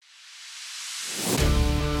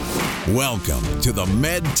Welcome to the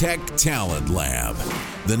MedTech Talent Lab,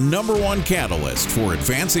 the #1 catalyst for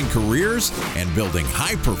advancing careers and building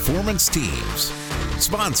high-performance teams.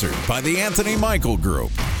 Sponsored by the Anthony Michael Group,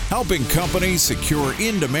 helping companies secure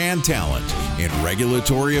in-demand talent in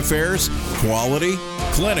regulatory affairs, quality,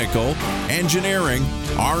 clinical, engineering,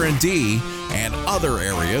 R&D, and other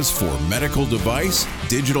areas for medical device,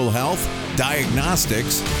 digital health,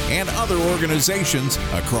 diagnostics, and other organizations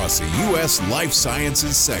across the U.S. life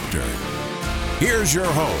sciences sector. Here's your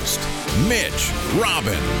host, Mitch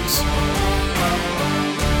Robbins.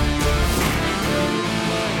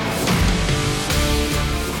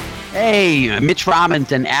 Hey, Mitch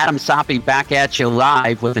Robbins and Adam Saupe back at you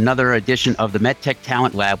live with another edition of the MedTech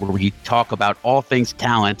Talent Lab, where we talk about all things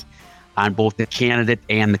talent on both the candidate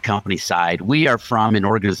and the company side. We are from an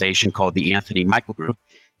organization called the Anthony Michael Group.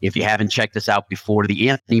 If you haven't checked us out before, the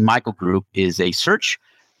Anthony Michael Group is a search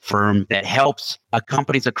firm that helps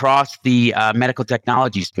companies across the medical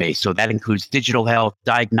technology space. So that includes digital health,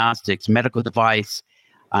 diagnostics, medical device,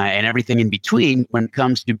 and everything in between when it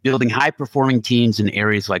comes to building high-performing teams in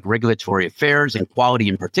areas like regulatory affairs and quality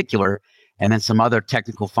in particular, and then some other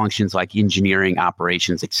technical functions like engineering,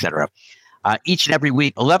 operations, etc. Each and every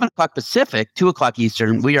week, 11 o'clock Pacific, 2 o'clock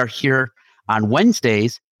Eastern, we are here on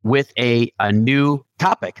Wednesdays with a new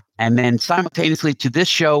topic. And then simultaneously to this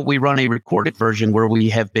show, we run a recorded version where we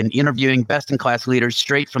have been interviewing best-in-class leaders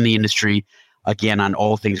straight from the industry, again, on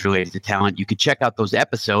all things related to talent. You can check out those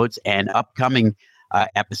episodes and upcoming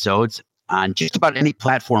episodes on just about any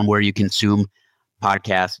platform where you consume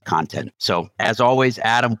podcast content. So as always,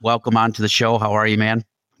 Adam, welcome onto the show. How are you, man?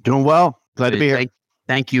 Doing well. Glad to be here.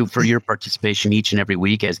 Thank you for your participation each and every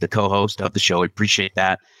week as the co-host of the show. I appreciate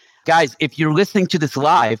that. Guys, if you're listening to this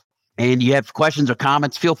live and you have questions or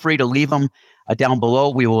comments, feel free to leave them down below.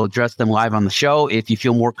 We will address them live on the show. If you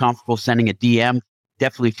feel more comfortable sending a DM,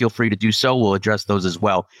 definitely feel free to do so. We'll address those as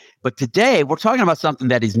well. But today we're talking about something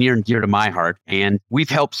that is near and dear to my heart. And we've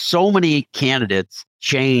helped so many candidates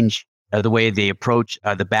change the way they approach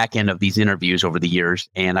the back end of these interviews over the years.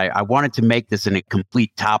 And I wanted to make this a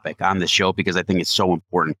complete topic on the show because I think it's so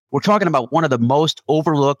important. We're talking about one of the most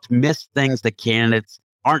overlooked, missed things that candidates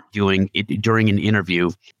aren't doing during an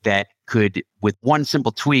interview that could, with one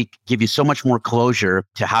simple tweak, give you so much more closure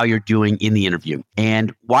to how you're doing in the interview.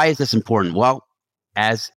 And why is this important? Well,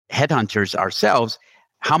 as headhunters ourselves,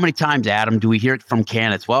 how many times, Adam, do we hear from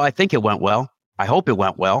candidates? Well, I think it went well. I hope it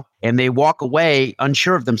went well. And they walk away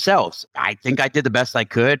unsure of themselves. I think I did the best I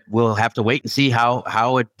could. We'll have to wait and see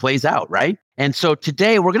how it plays out, right? And so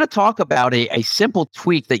today we're going to talk about a simple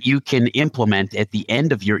tweak that you can implement at the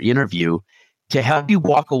end of your interview to help you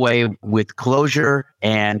walk away with closure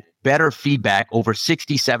and better feedback over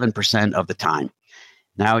 67% of the time.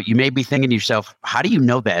 Now, you may be thinking to yourself, how do you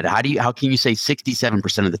know that? How can you say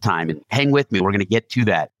 67% of the time? And hang with me, we're going to get to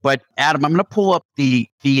that. But Adam, I'm going to pull up the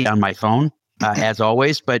feed on my phone, as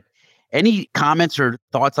always. But any comments or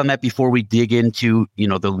thoughts on that before we dig into,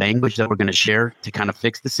 the language that we're going to share to kind of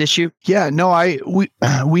fix this issue? Yeah, no,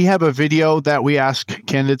 we have a video that we ask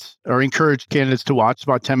candidates or encourage candidates to watch,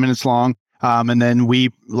 about 10 minutes long. And then we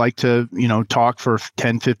like to, talk for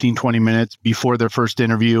 10, 15, 20 minutes before their first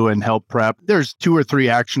interview and help prep. There's 2 or 3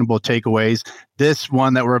 actionable takeaways. This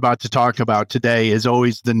one that we're about to talk about today is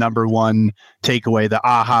always the #1 takeaway, the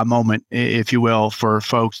aha moment, if you will, for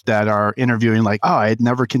folks that are interviewing, like, oh, I had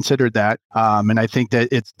never considered that. And I think that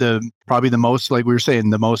it's probably the most, like we were saying,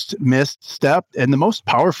 the most missed step and the most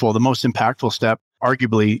powerful, the most impactful step,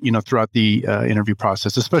 arguably, throughout the interview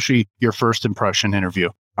process, especially your first impression interview.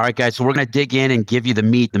 All right, guys, so we're going to dig in and give you the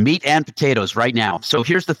meat and potatoes right now. So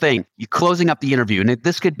here's the thing. You're closing up the interview, and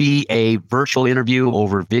this could be a virtual interview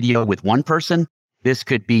over video with one person. This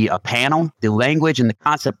could be a panel. The language and the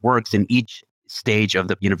concept works in each stage of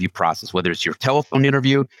the interview process, whether it's your telephone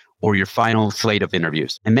interview or your final slate of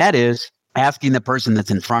interviews. And that is asking the person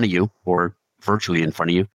that's in front of you or virtually in front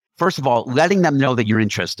of you, first of all, letting them know that you're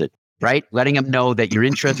interested, right? Letting them know that you're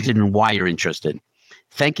interested and why you're interested.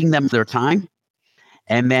 Thanking them for their time.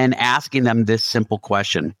 And then asking them this simple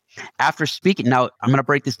question. After speaking, now I'm going to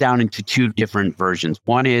break this down into 2 different versions.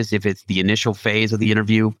 One is if it's the initial phase of the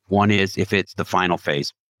interview. One is if it's the final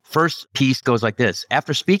phase. First piece goes like this.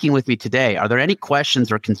 After speaking with me today, are there any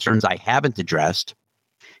questions or concerns I haven't addressed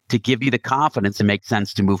to give you the confidence and make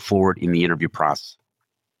sense to move forward in the interview process?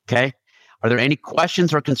 Okay. Are there any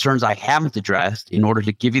questions or concerns I haven't addressed in order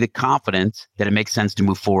to give you the confidence that it makes sense to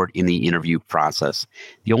move forward in the interview process?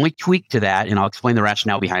 The only tweak to that, and I'll explain the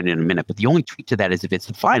rationale behind it in a minute, but the only tweak to that is if it's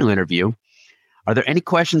the final interview, are there any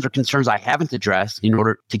questions or concerns I haven't addressed in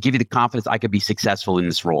order to give you the confidence I could be successful in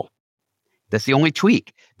this role? That's the only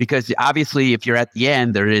tweak, because obviously if you're at the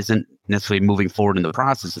end, there isn't necessarily moving forward in the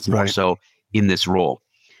process. It's more so in this role.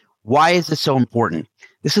 Why is this so important?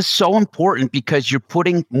 This is so important because you're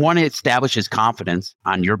putting, one, it establishes confidence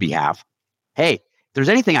on your behalf. Hey, if there's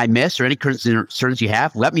anything I missed or any concerns you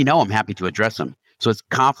have, let me know. I'm happy to address them. So it's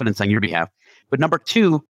confidence on your behalf. But number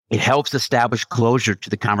two, it helps establish closure to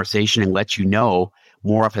the conversation and let you know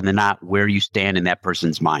more often than not where you stand in that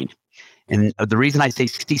person's mind. And the reason I say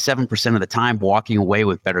 67% of the time walking away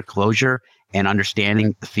with better closure and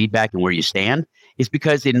understanding the feedback and where you stand is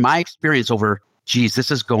because in my experience over,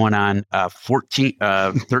 this is going on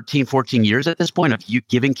 13, 14 years at this point of you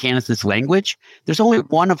giving candidates this language. There's only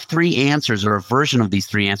one of three answers or a version of these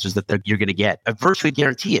three answers that you're going to get. I virtually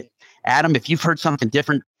guarantee it. Adam, if you've heard something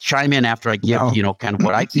different, chime in after I give, kind of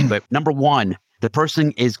what I see. But number one, the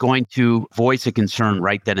person is going to voice a concern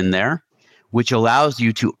right then and there, which allows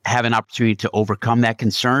you to have an opportunity to overcome that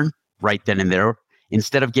concern right then and there,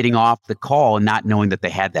 instead of getting off the call and not knowing that they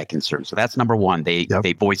had that concern. So that's number one, they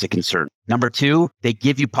voice a concern. Number two, they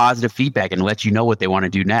give you positive feedback and let you know what they want to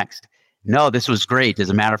do next. No, this was great. As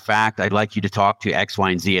a matter of fact, I'd like you to talk to X, Y,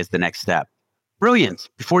 and Z as the next step. Brilliant.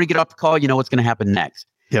 Before you get off the call, you know what's going to happen next.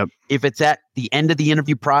 Yep. If it's at the end of the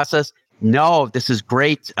interview process, no, this is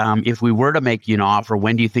great. If we were to make you an offer,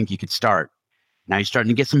 when do you think you could start? Now you're starting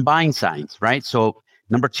to get some buying signs, right? So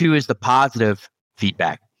number two is the positive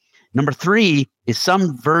feedback. Number three is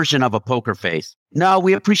some version of a poker face. No,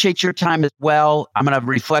 we appreciate your time as well. I'm going to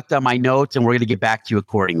reflect on my notes and we're going to get back to you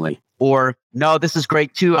accordingly. Or, no, this is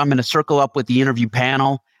great too. I'm going to circle up with the interview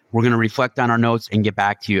panel. We're going to reflect on our notes and get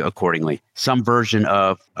back to you accordingly. Some version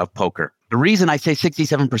of poker. The reason I say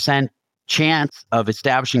 67% chance of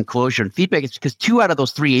establishing closure and feedback is because 2 out of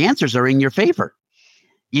those 3 answers are in your favor.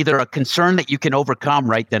 Either a concern that you can overcome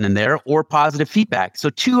right then and there or positive feedback. So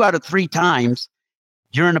 2 out of 3 times,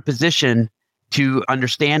 you're in a position to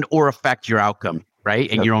understand or affect your outcome, right?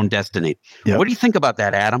 And your own destiny. Yep. What do you think about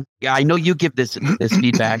that, Adam? Yeah, I know you give this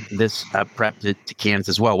feedback, this prep to candidates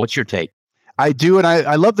as well. What's your take? I do. And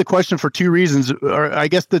I love the question for 2 reasons, or I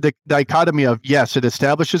guess the dichotomy of, yes, it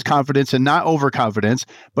establishes confidence and not overconfidence.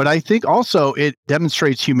 But I think also it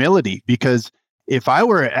demonstrates humility, because if I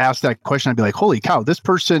were asked that question, I'd be like, holy cow, this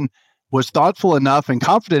person was thoughtful enough and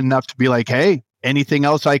confident enough to be like, hey, anything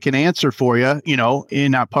else I can answer for you,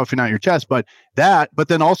 and not puffing out your chest, but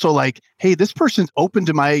then also like, hey, this person's open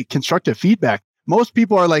to my constructive feedback. Most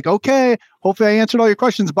people are like, okay, hopefully I answered all your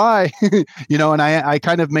questions. Bye. And I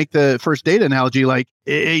kind of make the first date analogy, like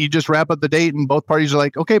you just wrap up the date and both parties are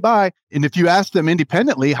like, okay, bye. And if you ask them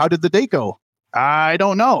independently, how did the date go? I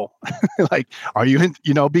don't know. Like, are you in,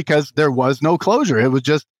 because there was no closure. It was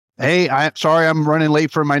just, hey, I'm sorry, I'm running late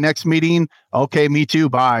for my next meeting. Okay, me too.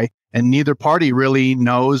 Bye. And neither party really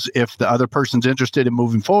knows if the other person's interested in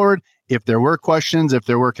moving forward, if there were questions, if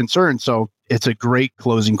there were concerns. So it's a great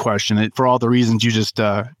closing question for all the reasons you just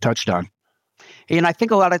touched on. And I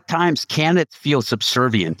think a lot of times candidates feel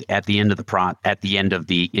subservient at the end of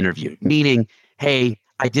the interview, meaning, hey,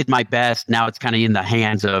 I did my best. Now it's kind of in the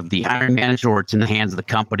hands of the hiring manager, or it's in the hands of the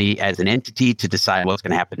company as an entity to decide what's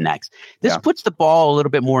going to happen next. This puts the ball a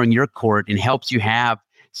little bit more in your court and helps you have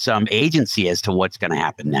some agency as to what's going to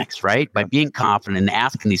happen next, right? By being confident and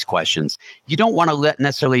asking these questions. You don't want to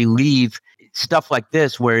necessarily leave stuff like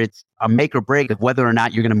this where it's a make or break of whether or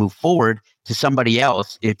not you're going to move forward to somebody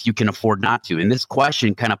else if you can afford not to. And this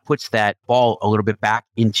question kind of puts that ball a little bit back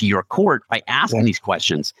into your court by asking these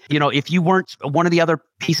questions. If you weren't, one of the other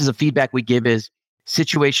pieces of feedback we give is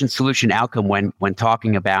situation, solution, outcome when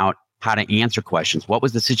talking about how to answer questions. What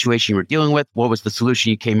was the situation you were dealing with? What was the solution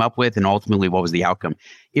you came up with? And ultimately, what was the outcome?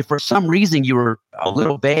 If for some reason you were a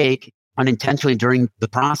little vague unintentionally during the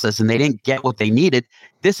process and they didn't get what they needed,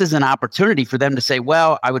 this is an opportunity for them to say,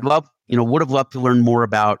 well, I would have loved to learn more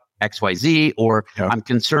about XYZ, or I'm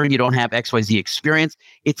concerned you don't have XYZ experience.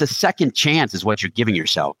 It's a second chance is what you're giving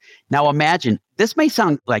yourself. Now imagine, this may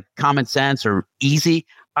sound like common sense or easy.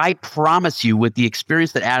 I promise you, with the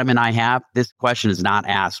experience that Adam and I have, this question is not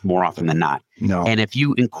asked more often than not. No. And if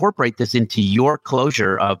you incorporate this into your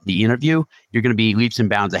closure of the interview, you're going to be leaps and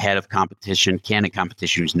bounds ahead of candidate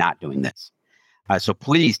competition who's not doing this. So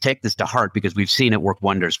please take this to heart, because we've seen it work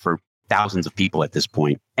wonders for thousands of people at this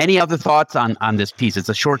point. Any other thoughts on this piece? It's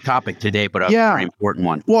a short topic today, but a very important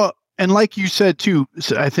one. Well, and like you said, too,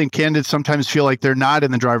 I think candidates sometimes feel like they're not in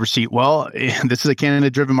the driver's seat. Well, this is a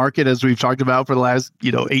candidate-driven market, as we've talked about for the last,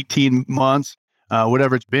 18 months,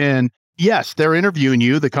 whatever it's been. Yes, they're interviewing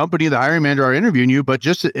you. The company, the hiring manager are interviewing you, but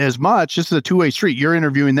just as much, this is a two-way street. You're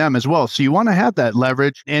interviewing them as well. So you want to have that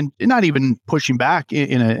leverage and not even pushing back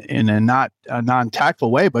in a not a non-tactful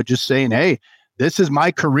way, but just saying, hey, this is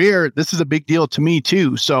my career. This is a big deal to me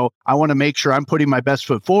too. So I want to make sure I'm putting my best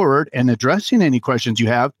foot forward and addressing any questions you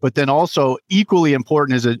have. But then also equally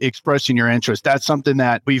important is expressing your interest. That's something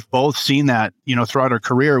that we've both seen that, throughout our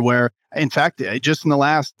career where, in fact, just in the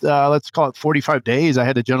last, let's call it 45 days, I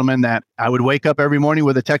had a gentleman that I would wake up every morning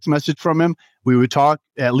with a text message from him. We would talk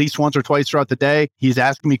at least once or twice throughout the day. He's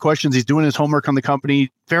asking me questions. He's doing his homework on the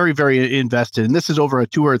company, very, very invested. And this is over a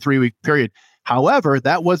 2 or 3 week period. However,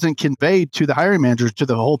 that wasn't conveyed to the hiring managers, to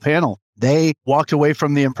the whole panel. They walked away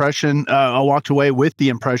from the impression, walked away with the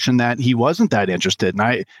impression that he wasn't that interested.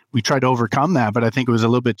 And we tried to overcome that, but I think it was a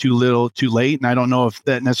little bit too little, too late. And I don't know if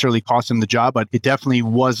that necessarily cost him the job, but it definitely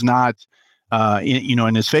was not,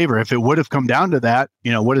 in his favor. If it would have come down to that,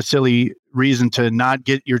 what a silly reason to not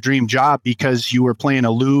get your dream job because you were playing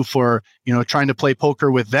aloof or, trying to play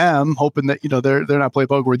poker with them, hoping that, they're not playing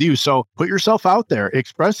poker with you. So put yourself out there,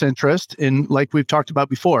 express interest. And like we've talked about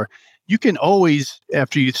before, you can always,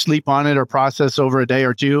 after you sleep on it or process over a day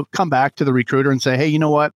or two, come back to the recruiter and say, hey, you know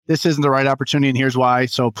what, this isn't the right opportunity and here's why.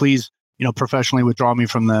 So please, professionally withdraw me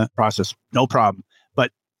from the process. No problem.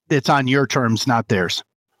 But it's on your terms, not theirs.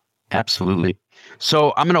 Absolutely.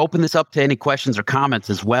 So I'm going to open this up to any questions or comments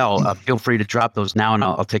as well. Feel free to drop those now and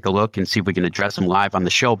I'll take a look and see if we can address them live on the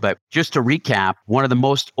show. But just to recap, one of the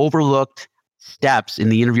most overlooked steps in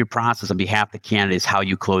the interview process on behalf of the candidate is how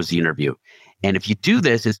you close the interview. And if you do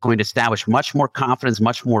this, it's going to establish much more confidence,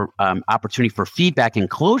 much more opportunity for feedback and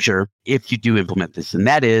closure if you do implement this. And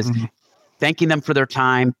that is thanking them for their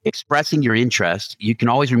time, expressing your interest. You can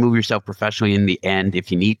always remove yourself professionally in the end if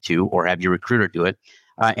you need to, or have your recruiter do it.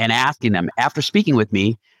 And asking them, after speaking with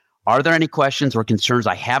me, are there any questions or concerns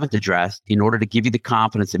I haven't addressed in order to give you the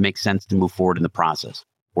confidence it makes sense to move forward in the process?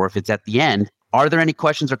 Or if it's at the end, are there any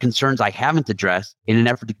questions or concerns I haven't addressed in an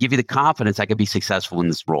effort to give you the confidence I could be successful in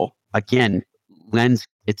this role? Again, lends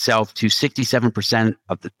itself to 67%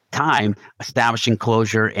 of the time establishing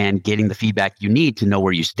closure and getting the feedback you need to know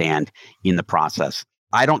where you stand in the process.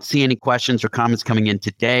 I don't see any questions or comments coming in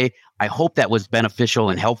today. I hope that was beneficial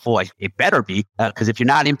and helpful. It better be, because if you're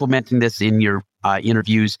not implementing this in your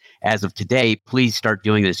interviews as of today, please start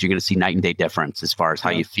doing this. You're going to see night and day difference as far as how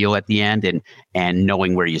you feel at the end and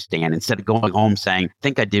knowing where you stand. Instead of going home saying, I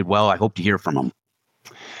think I did well, I hope to hear from them.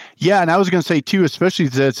 Yeah, and I was going to say too, especially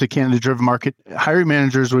that it's a candidate-driven market, hiring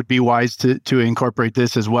managers would be wise to incorporate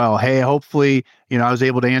this as well. Hey, hopefully, I was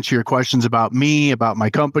able to answer your questions about me, about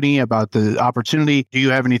my company, about the opportunity. Do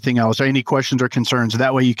you have anything else? Or any questions or concerns?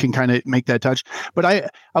 That way you can kind of make that touch. But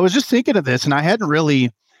I was just thinking of this, and I hadn't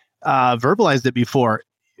really verbalized it before,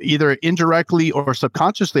 either indirectly or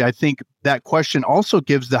subconsciously. I think that question also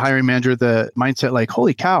gives the hiring manager the mindset like,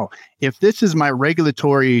 holy cow, if this is my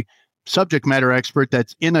regulatory subject matter expert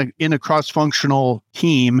that's in a cross-functional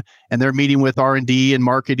team and they're meeting with R&D and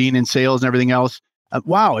marketing and sales and everything else.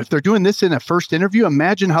 Wow, if they're doing this in a first interview,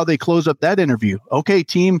 imagine how they close up that interview. Okay,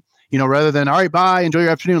 team, rather than, all right, bye, enjoy your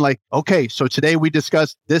afternoon. Like, okay, so today we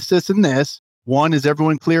discussed this, and this. One, is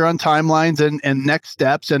everyone clear on timelines and next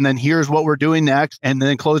steps? And then here's what we're doing next. And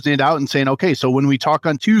then closing it out and saying, okay, so when we talk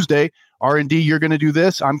on Tuesday, R&D, you're going to do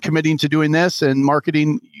this. I'm committing to doing this, and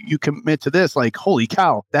marketing, you commit to this. Like, holy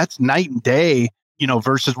cow, that's night and day,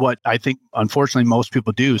 versus what I think, unfortunately, most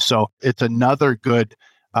people do. So it's another good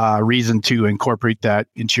reason to incorporate that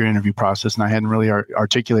into your interview process. And I hadn't really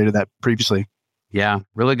articulated that previously. Yeah,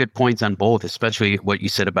 really good points on both, especially what you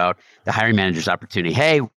said about the hiring manager's opportunity.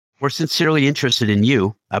 Hey, we're sincerely interested in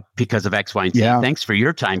you because of X, Y, and Z. Yeah. Thanks for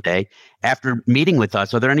your time today. After meeting with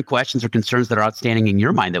us, are there any questions or concerns that are outstanding in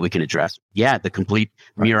your mind that we can address? Yeah, the complete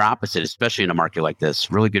mirror opposite, especially in a market like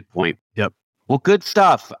this. Really good point. Yep. Well, good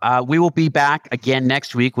stuff. We will be back again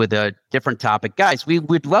next week with a different topic. Guys, we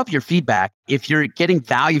would love your feedback. If you're getting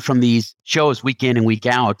value from these shows week in and week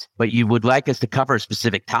out, but you would like us to cover a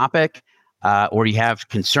specific topic, or you have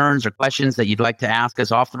concerns or questions that you'd like to ask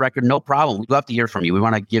us off the record, no problem. We'd love to hear from you. We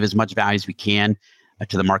want to give as much value as we can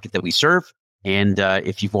to the market that we serve. And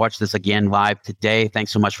if you've watched this again live today,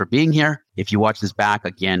 thanks so much for being here. If you watch this back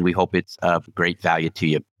again, we hope it's of great value to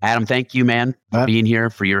you. Adam, thank you, man, for being here,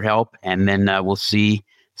 for your help. And then we'll see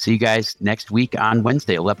you guys next week on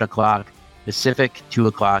Wednesday, 11 o'clock Pacific, 2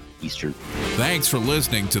 o'clock Eastern. Thanks for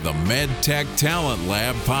listening to the MedTech Talent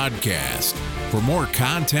Lab podcast. For more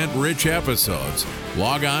content-rich episodes,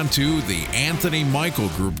 log on to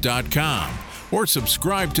theanthonymichaelgroup.com or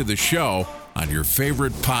subscribe to the show on your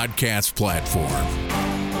favorite podcast platform.